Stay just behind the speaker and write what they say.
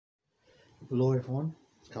Hello everyone,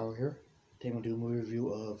 Scholar here. Today I'm going to do a movie review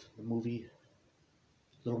of the movie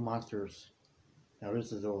Little Monsters. Now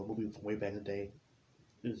this is a movie from way back in the day.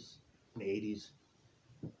 This is in the 80s.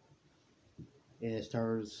 And it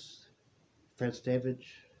stars Fred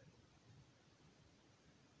Savage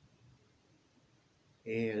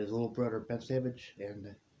and his little brother Ben Savage,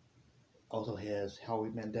 and also has Howie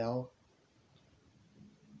Mandel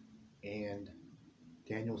and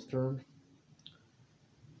Daniel Stern.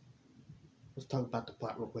 Let's talk about the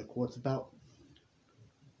plot real quick. What it's about: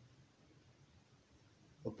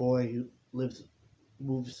 a boy who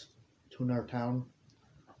moves to another town,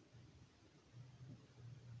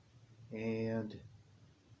 and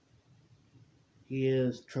he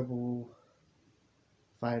has trouble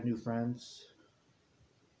finding new friends.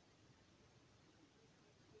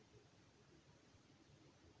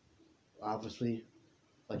 Obviously,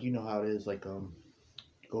 like you know how it is, like go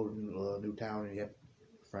to a new town and you have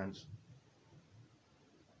friends.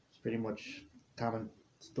 It's pretty much a common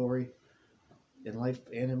story in life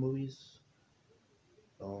and in movies.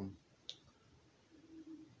 Um,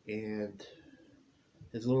 and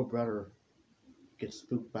his little brother gets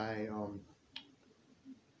spooked by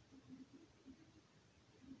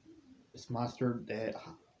this monster that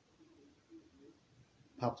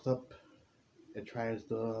pops up and tries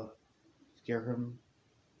to scare him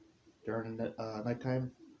during the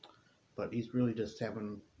nighttime, but he's really just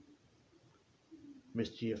having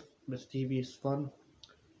mischievous fun.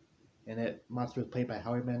 And that monster is played by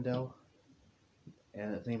Howie Mandel,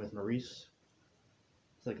 and his name is Maurice.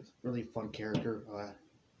 It's like a really fun character.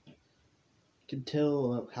 You can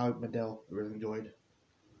tell Howie Mandel really enjoyed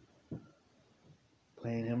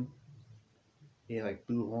playing him. He had like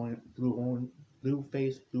blue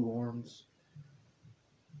face, blue horns,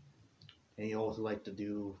 and he also liked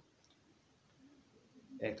to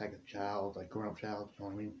act like a child, like grown up child. You know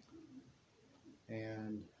what I mean?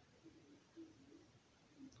 And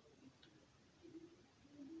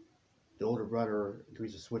the older brother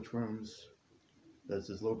agrees to switch rooms because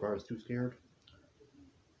his little brother is too scared,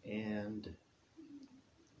 and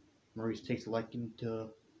Maurice takes a liking to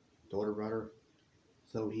the older brother,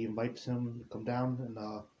 so he invites him to come down in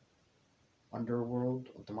the underworld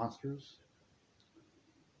of the monsters,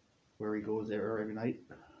 where he goes there every night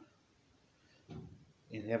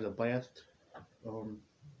and have a blast.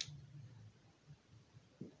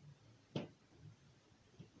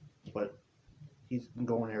 But he's been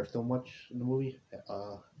going there so much in the movie.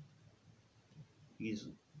 He's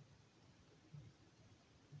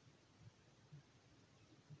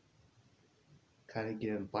kind of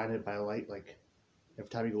getting blinded by light. Like every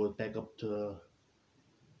time he goes back up into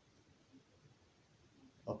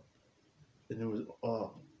his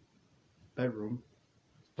bedroom,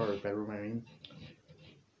 or bedroom, I mean,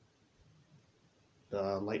 the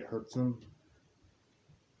light hurts him,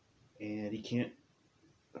 and he can't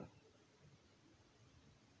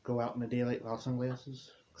go out in the daylight without sunglasses.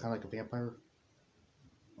 Kind of like a vampire.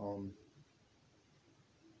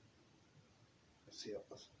 Let's see what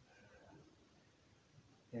else.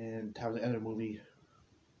 And towards the end of the movie,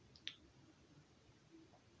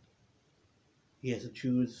 he has to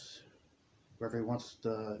choose whether he wants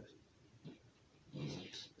to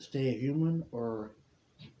stay a human or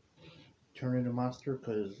turn into a monster,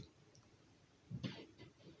 because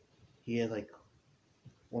he has like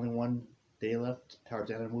only one day left towards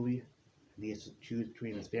the end of the movie, and he has to choose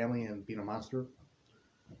between his family and being a monster.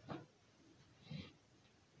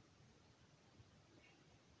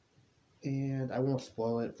 And I won't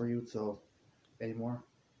spoil it for you anymore.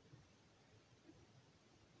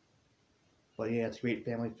 But yeah, it's a great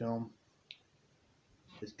family film.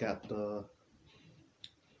 It's got the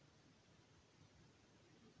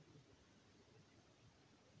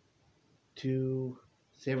two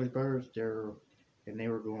Savage brothers there, and they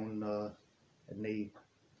were going and they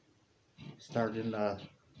started in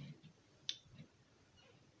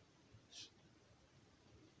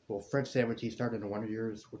Fred Savage, he started in the Wonder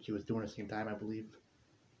Years, which he was doing at the same time, I believe,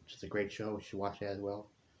 which is a great show. You should watch that as well.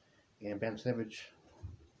 And Ben Savage,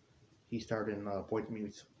 he started in Boy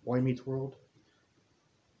Meets World,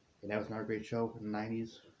 and that was another great show in the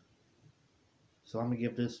 90s. So I'm going to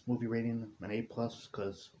give this movie rating an A+,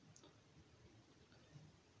 because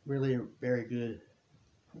really a very good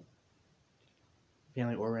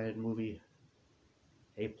family-oriented movie.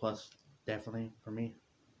 A+, definitely, for me.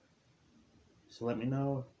 So let me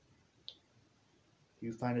know if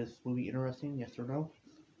you find this movie interesting, yes or no.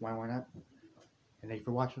 Why not? And thank you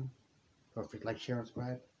for watching. Don't forget to like, share, and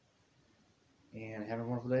subscribe. And have a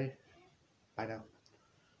wonderful day. Bye now.